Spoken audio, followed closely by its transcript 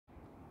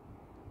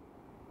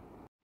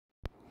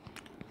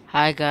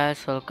Hi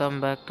guys,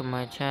 welcome back to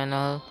my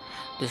channel.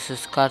 This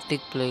is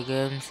Karthik Play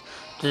Games.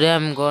 Today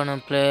I'm gonna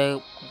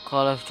play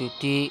Call of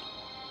Duty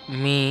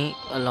me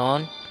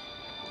alone.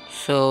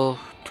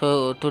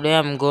 Today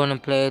I'm gonna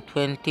play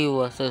 20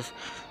 versus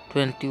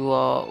 20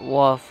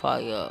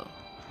 Warfire.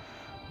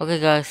 Okay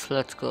guys,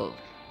 let's go.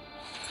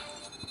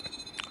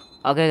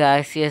 Okay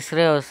guys,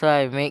 yesterday also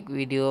I make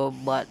video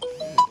but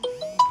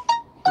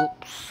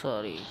oops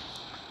sorry.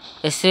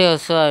 Yesterday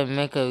also I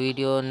make a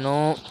video,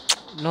 no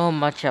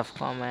much of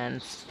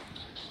comments.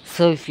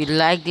 So if you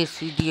like this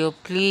video,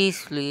 please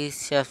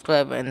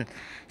subscribe and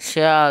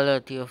share all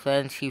with your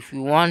friends. If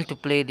you want to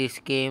play this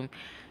game,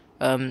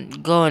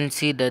 go and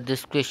see the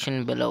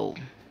description below.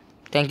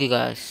 Thank you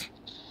guys.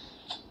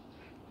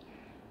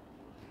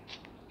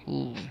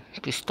 Ooh,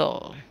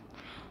 pistol.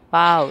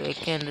 Wow,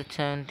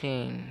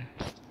 AK-17.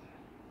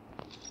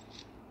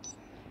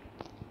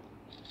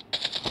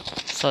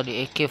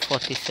 Sorry,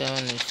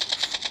 AK-47 is.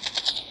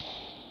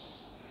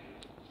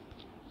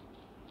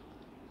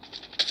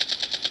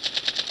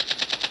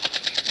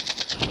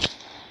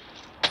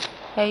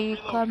 Hey, you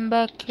come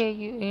back here,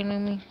 you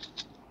enemy.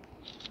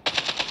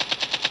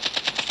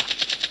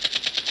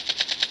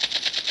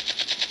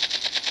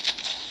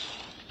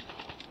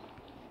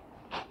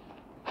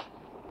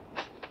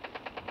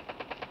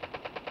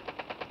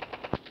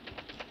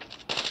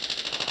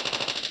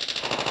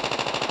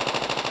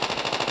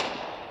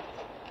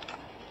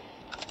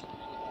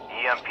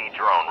 EMP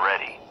drone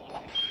ready.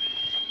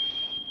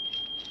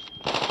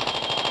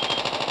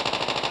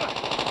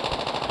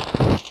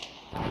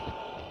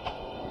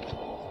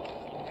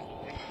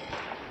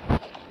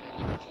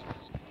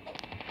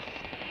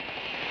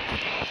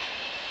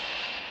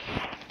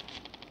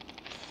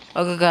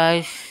 Okay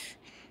guys,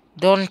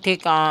 don't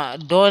think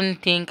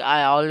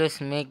I always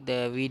make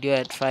the video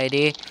at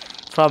Friday.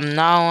 From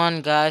now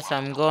on guys,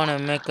 I'm gonna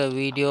make a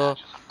video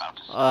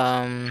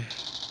from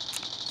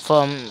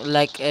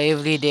like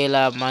every day,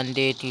 like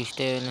Monday,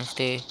 Tuesday,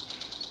 Wednesday.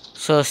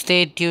 So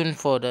stay tuned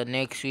for the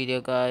next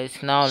video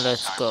guys. Now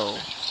let's go.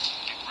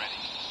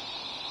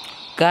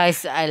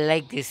 Guys, I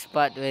like this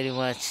part very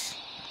much.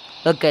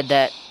 Look at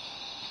that.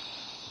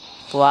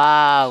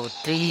 Wow,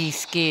 3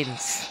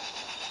 skins.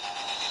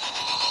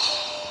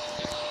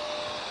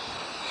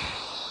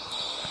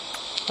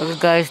 Okay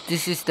guys,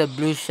 this is the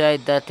blue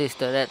side, that is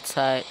the red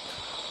side.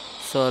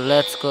 So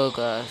let's go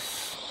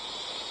guys.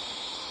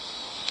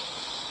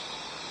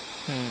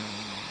 Here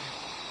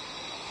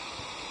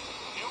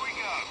we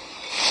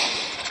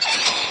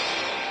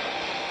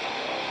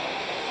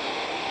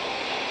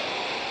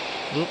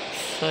go. Oops,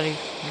 sorry.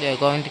 They're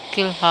going to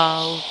kill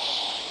house.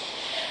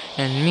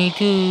 And me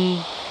too.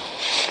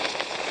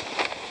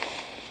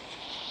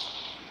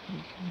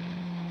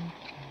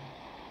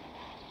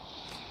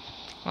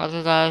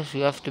 Okay guys,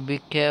 you have to be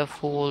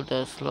careful.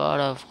 There's a lot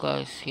of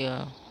guys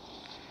here.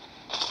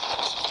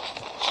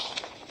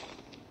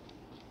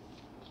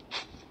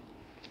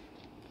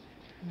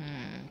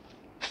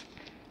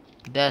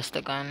 That's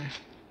the gun.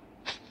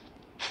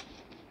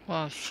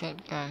 Wow,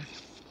 shotgun.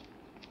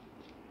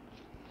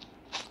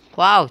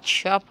 Wow,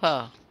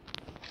 chopper.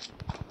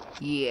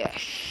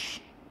 Yes.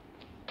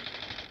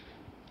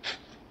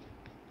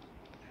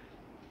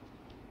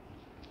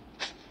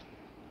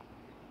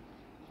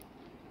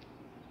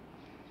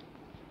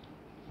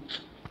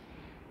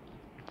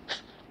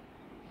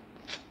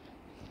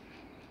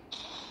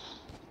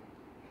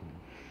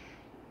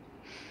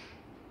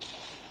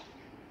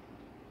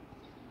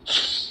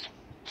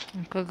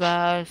 Okay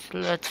guys,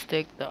 let's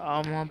take the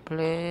armor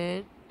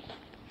plate.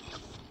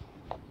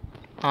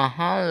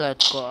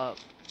 Let's go up.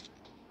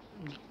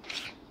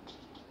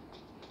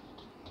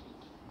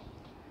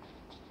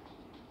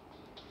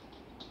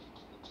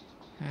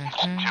 Chip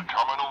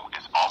terminal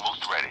is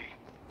almost ready.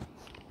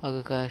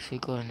 Okay guys, we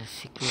go in the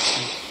secret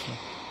mission.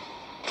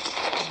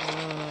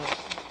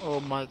 Oh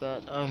my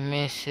god, I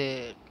miss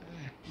it.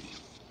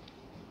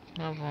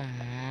 Never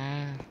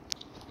mind.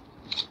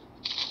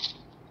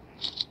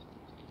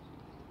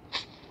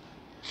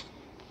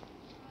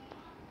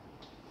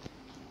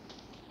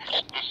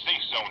 The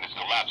safe zone is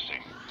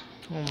collapsing.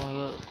 Oh my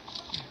god.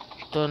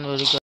 Don't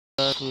worry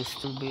guys, we'll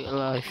still be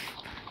alive.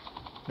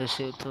 The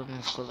safe zone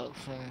is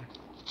collapsing.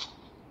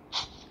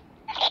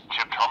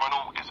 Chip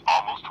terminal is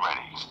almost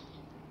ready.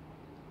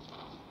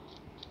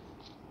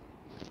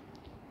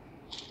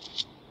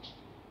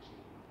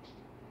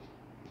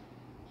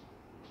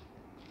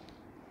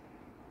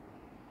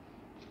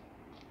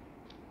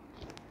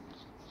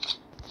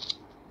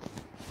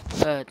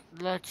 But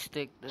let's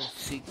take the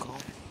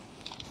seacom.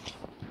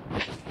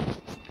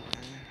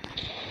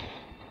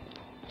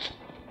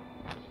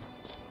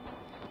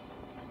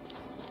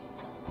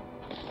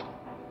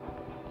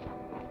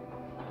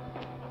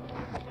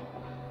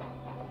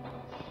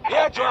 The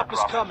airdrop is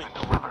coming.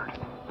 Delivered.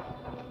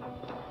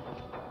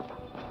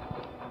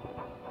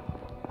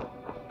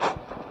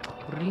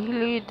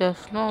 Really?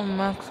 There's no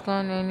max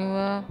gun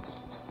anywhere?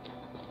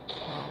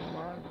 Oh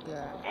my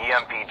god.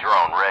 EMP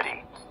drone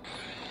ready.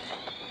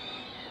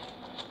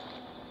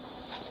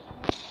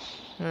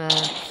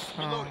 Let's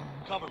Reloading.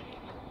 Cover me.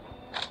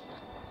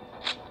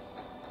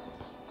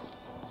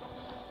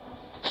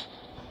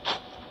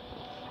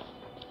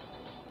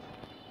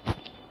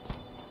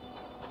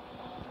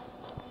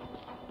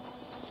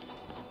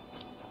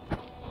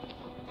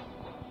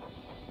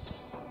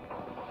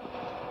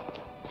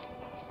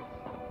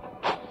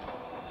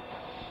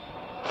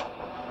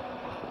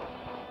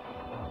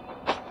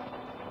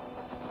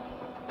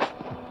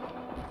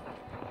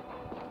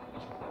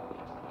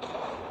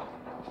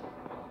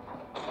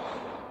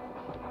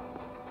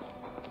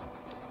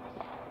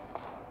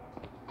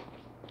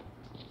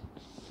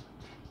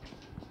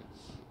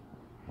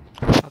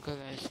 Okay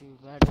guys, you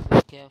gotta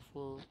be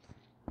careful.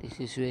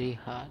 This is very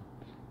hard.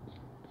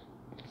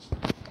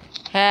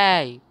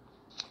 Hey,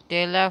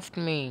 they left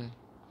me.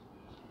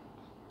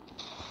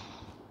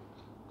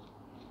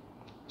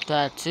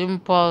 That's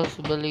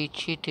impossibly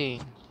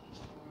cheating.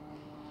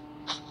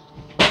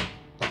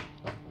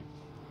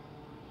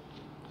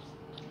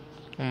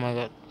 Oh my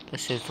god,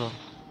 this is all.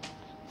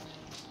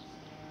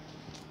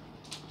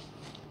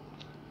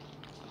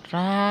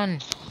 Run!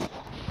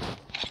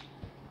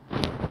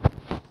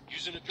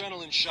 Use an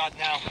adrenaline shot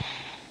now.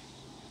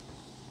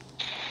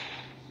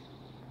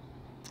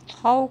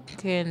 How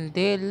can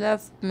they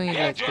left me The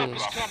like airdrop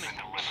is this? coming.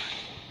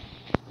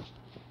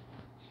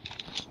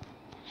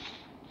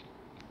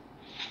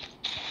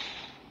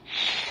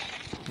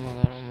 Oh my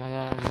god, oh my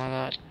god, oh my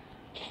god.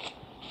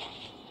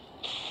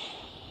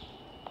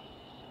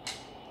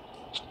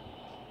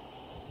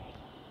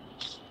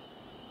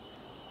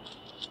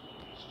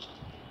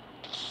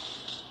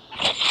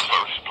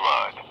 First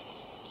blood.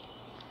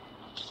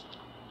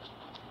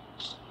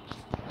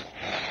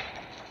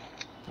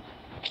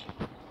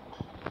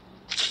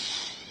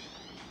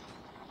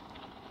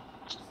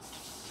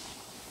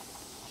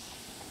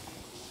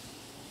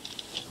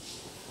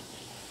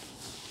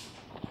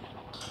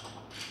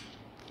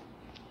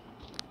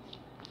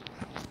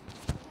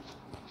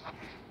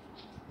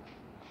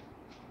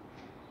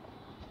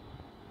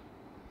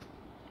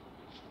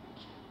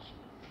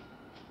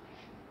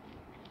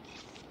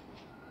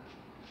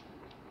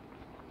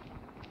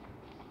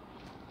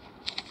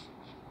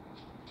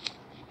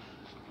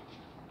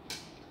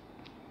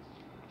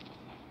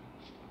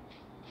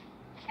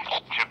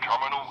 Chip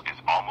terminal is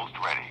almost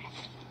ready.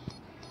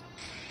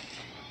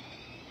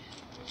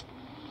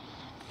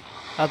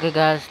 Okay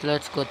guys,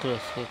 let's go to the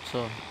safe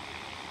zone.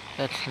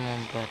 That's more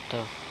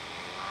better.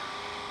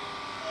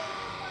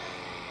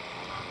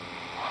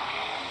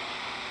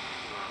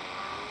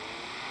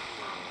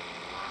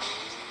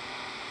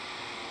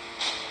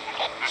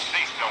 The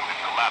safe zone is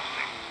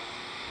collapsing.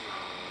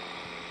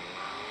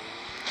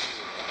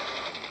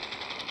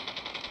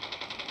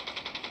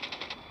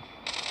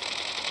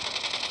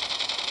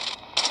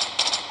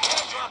 The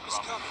airdrop is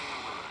coming.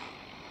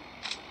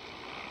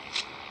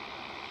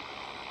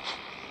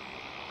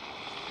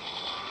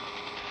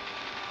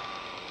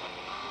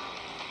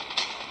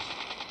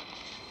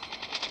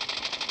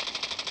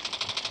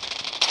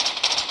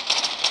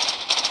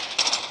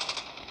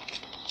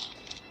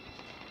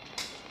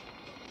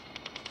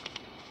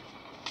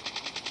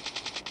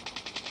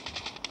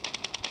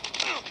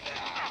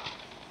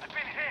 I've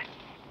been hit.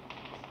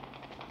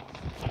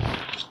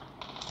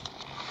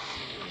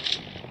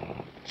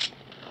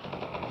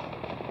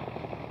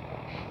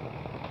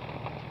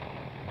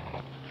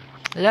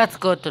 Let's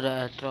go to the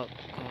airdrop,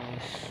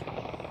 guys.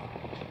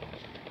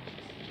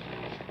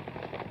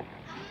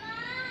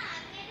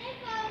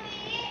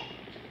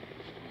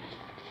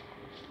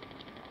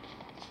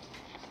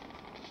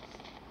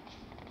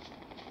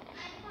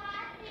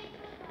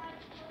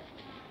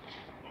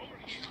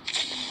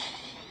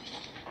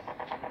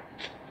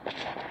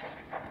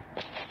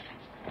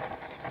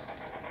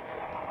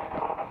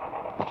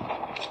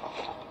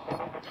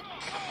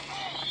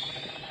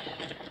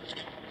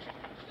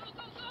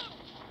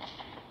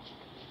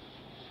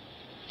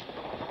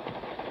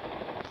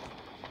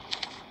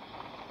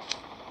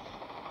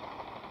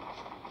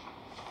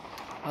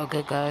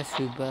 Okay guys,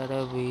 we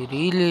better be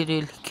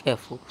really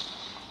careful.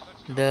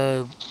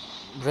 The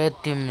red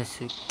team is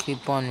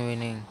keep on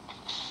winning.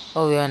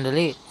 Oh, we're on the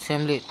lead,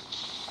 same lead.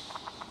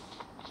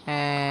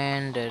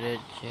 And the red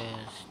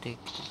just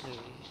take the lead.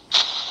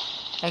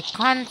 I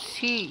can't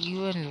see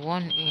even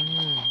one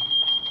enemy.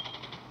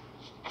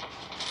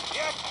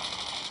 Yep.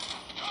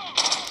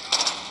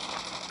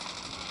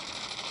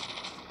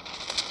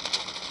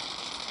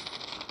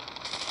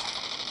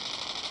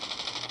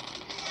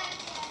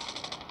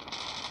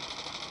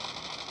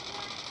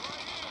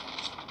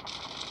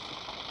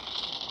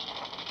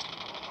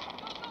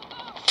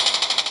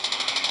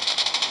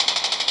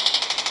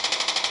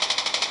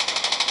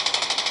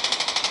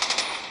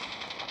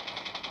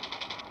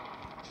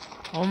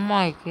 Oh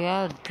my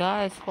god,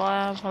 guys,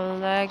 why am I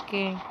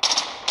lagging?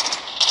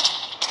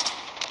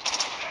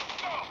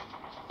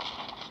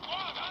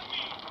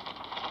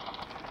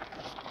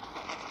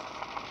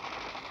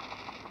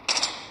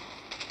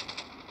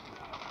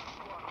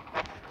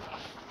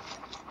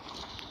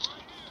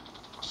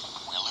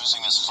 We're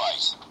losing this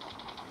fight.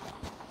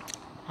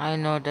 I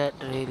know that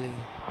really.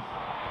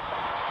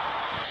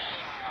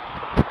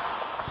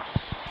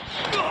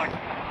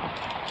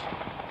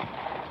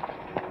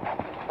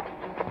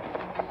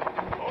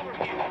 Over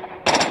here.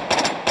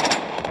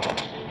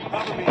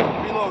 Cover me.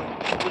 Reloading.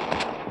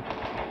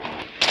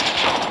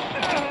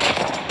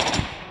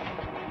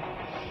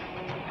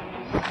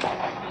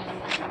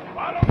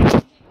 Follow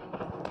me.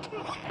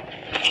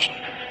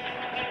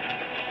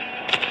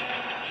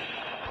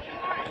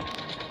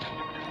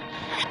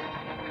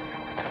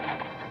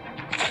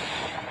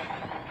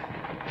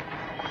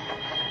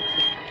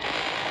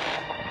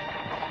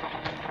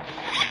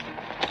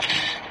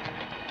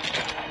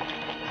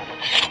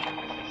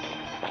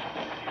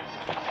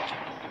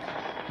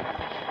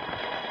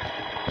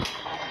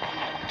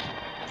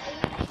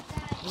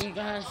 me,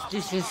 guys.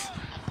 This is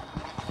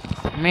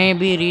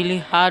maybe really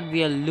hard.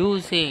 We are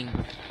losing,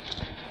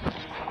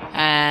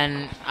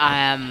 and I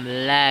am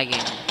lagging.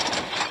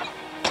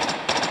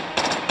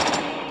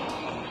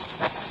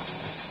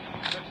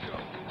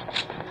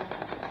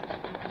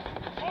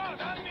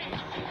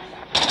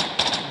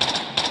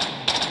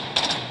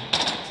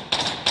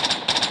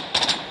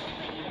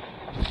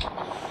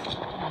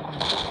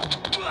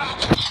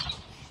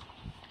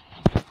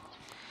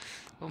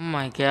 Oh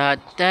my god,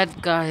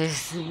 that guy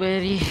is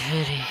very.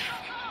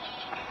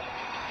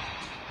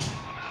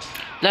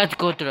 Let's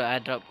go to the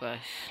airdrop, guys.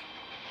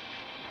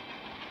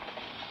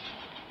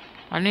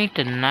 I need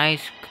a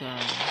nice gun.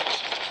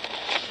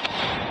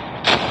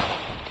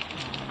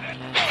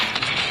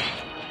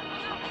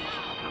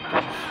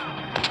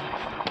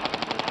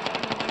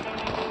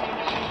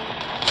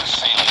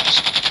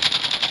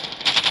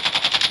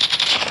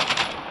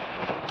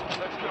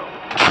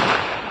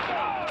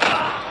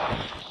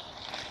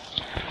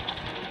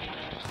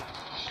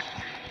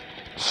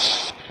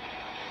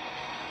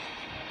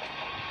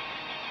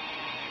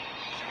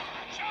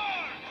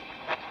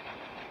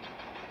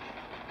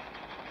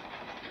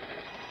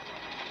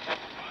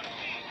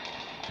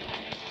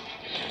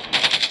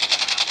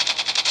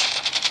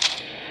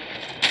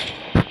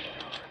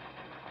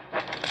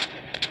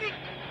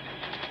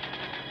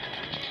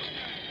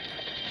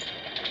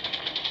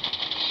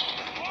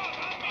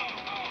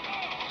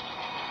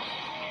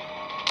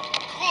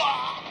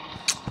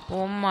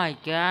 Oh my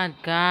god,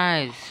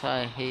 guys,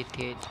 I hate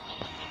it.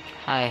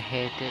 I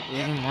hate it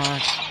very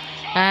much.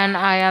 And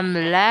I am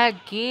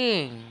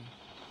lagging.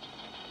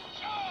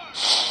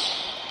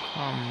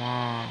 Come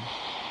on.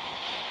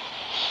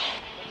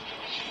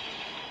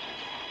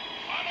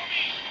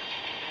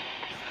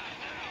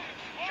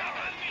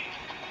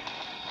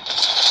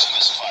 Losing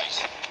this fight.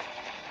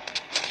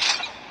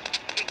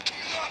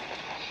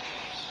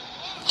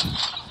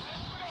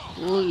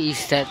 Who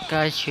is that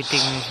guy shooting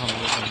me from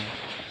behind?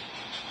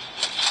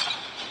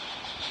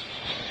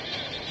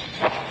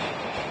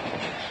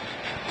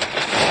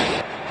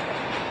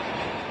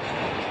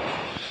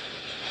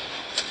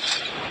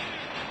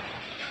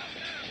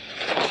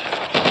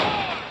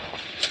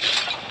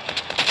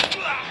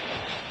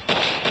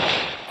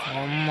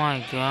 Oh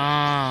my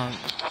god.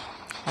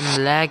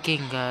 I'm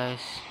lagging, guys.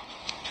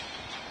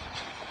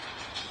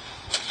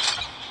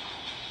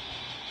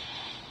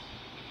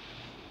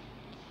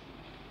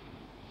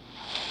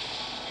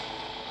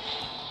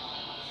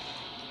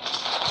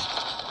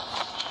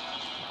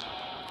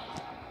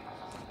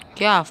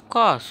 Yeah, of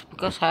course,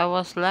 because I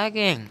was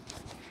lagging.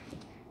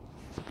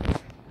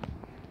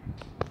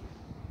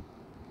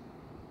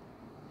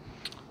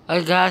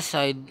 Guys,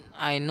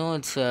 I know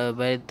it's a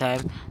bad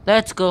time.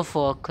 Let's go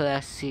for a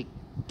classic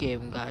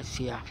game, guys.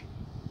 Yeah.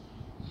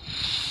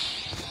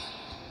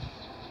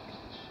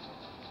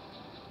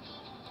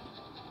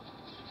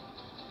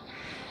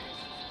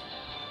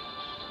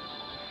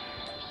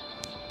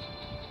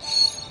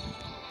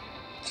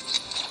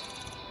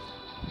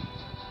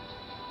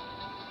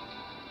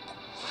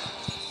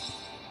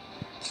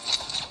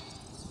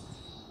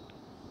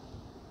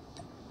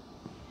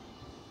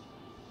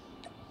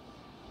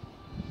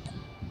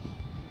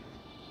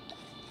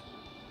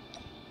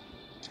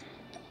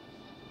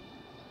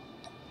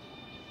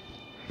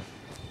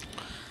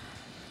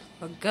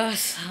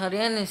 Guys,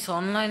 Aryan is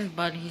online,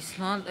 but he's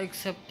not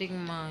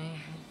accepting my.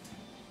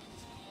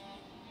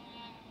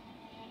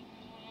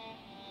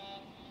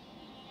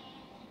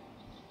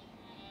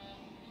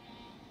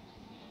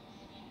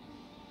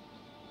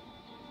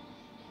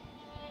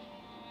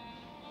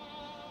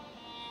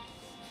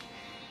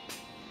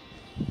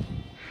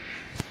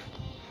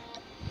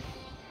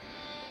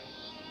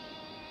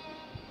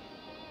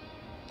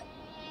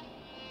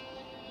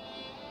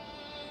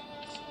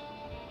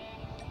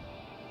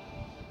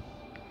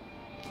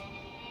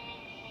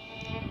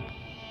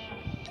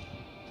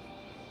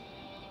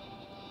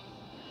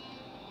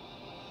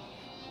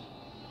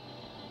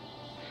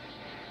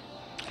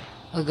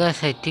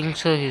 Guys, I think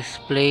so. He's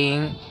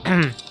playing.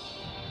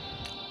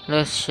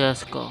 Let's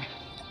just go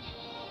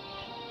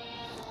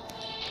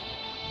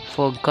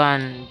for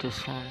gun.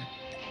 This one.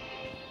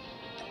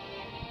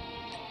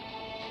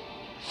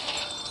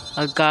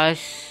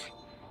 Guys,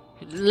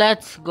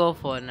 let's go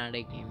for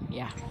another game.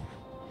 Yeah,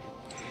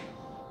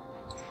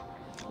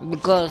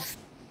 because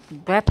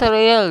battle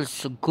royale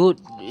is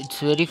good. It's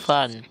very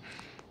fun,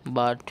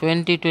 but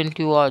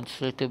 2020 was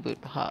a little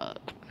bit hard.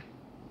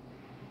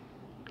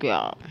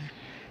 Yeah.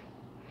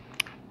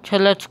 So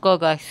let's go,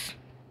 guys.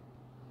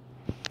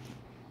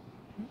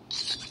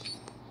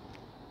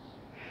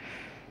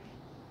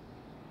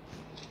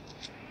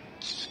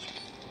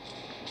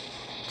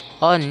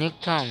 Oh,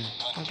 Nuketown.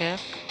 Okay.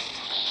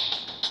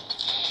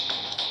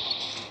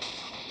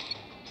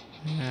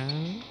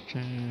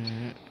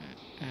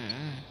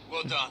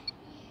 Well done.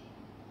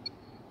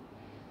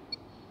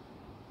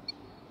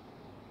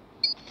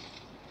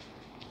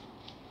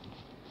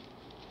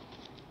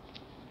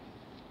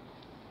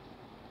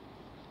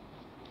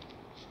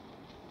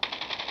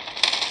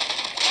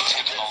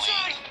 Taking the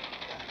lead.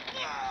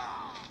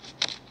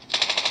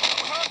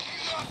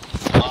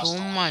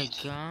 my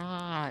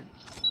god.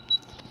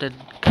 The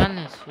gun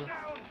is so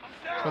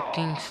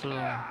fucking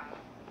slow.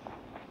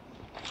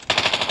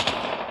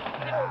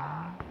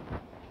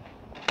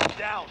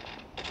 Down.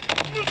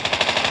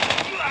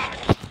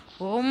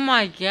 Oh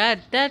my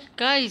god, that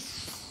guy is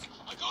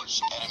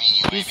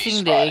Enemy UAV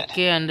using the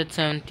spotted.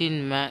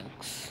 AK-117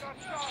 Max.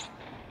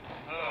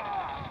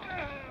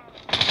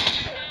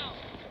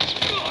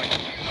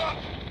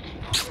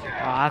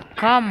 Ah,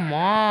 come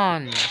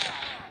on.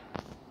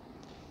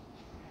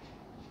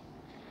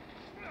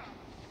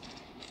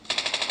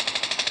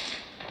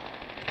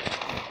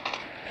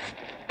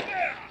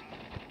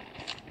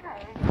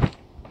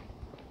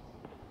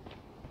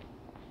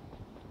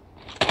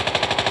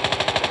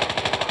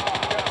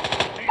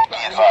 Be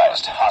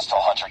advised,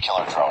 hostile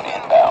hunter-killer drone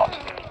inbound.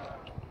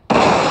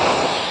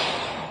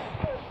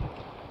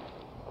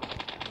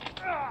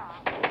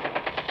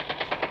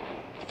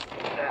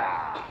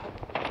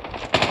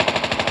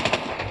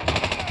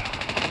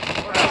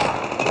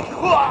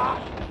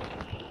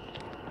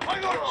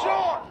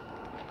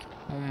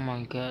 Oh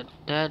my god,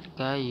 that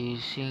guy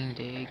using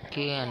the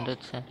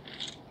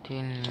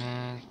AK-117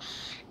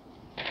 Max.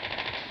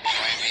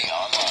 UAV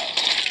online.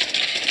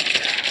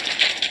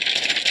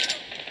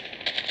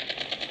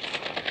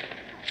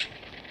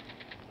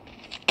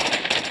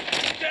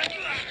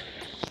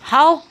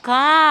 How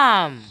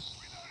come?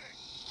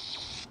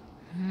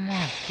 Oh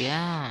my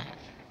god.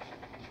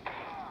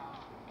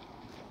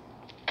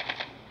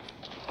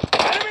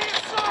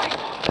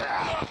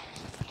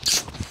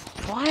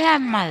 Why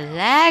am I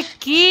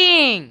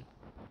lagging?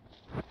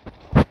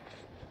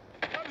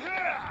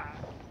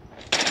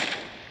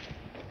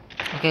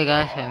 Okay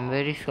guys, I'm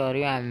very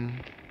sorry.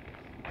 I'm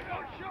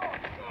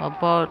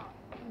about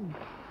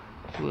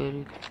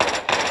very...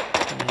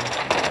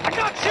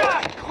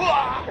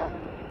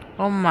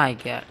 Oh my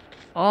god.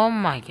 Oh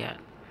my god.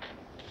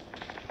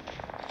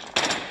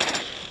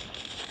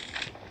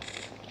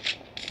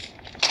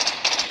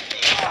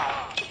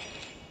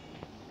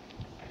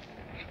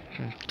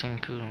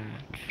 Thank you very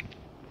much.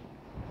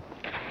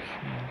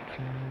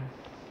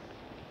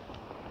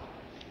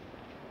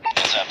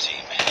 Heads up,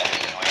 team. Enemy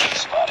UAV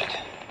spotted.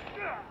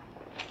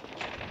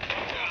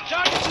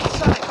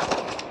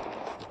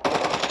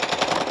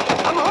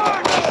 I'm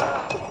hurt!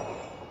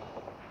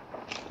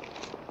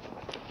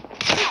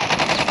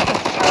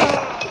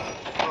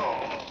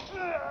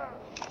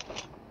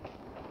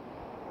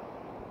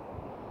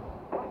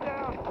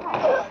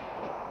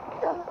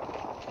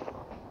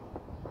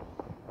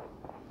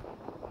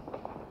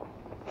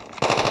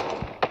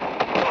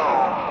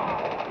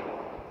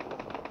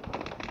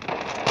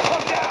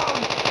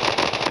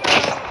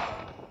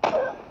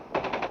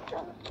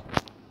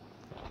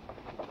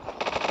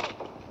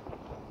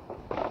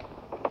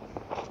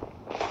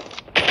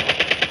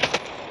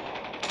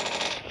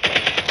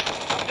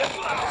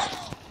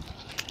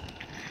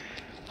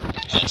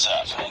 Heads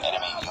up.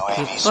 Enemy UAV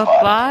Keep a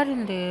spotted. bar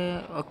in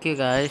there. Okay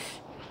guys.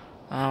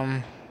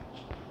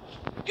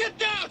 Get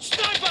down,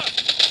 sniper!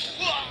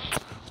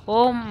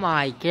 Oh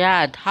my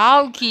god,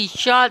 how he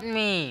shot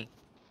me?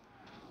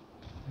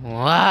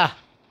 Wow.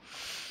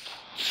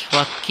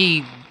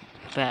 Fucking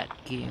bad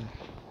game.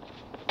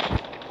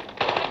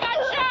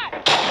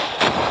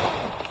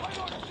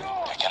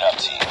 Pick it up,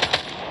 team.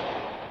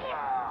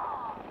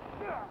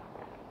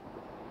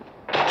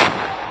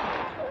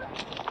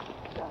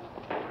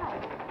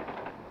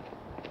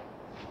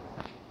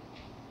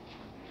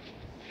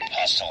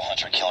 Hostile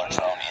hunter-killer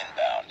drone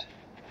inbound.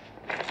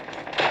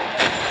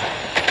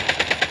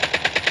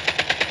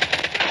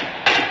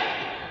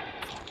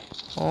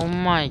 Oh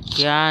my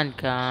god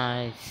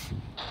guys.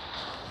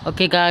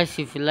 Okay guys,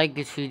 if you like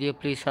this video,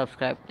 please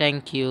subscribe.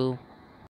 Thank you.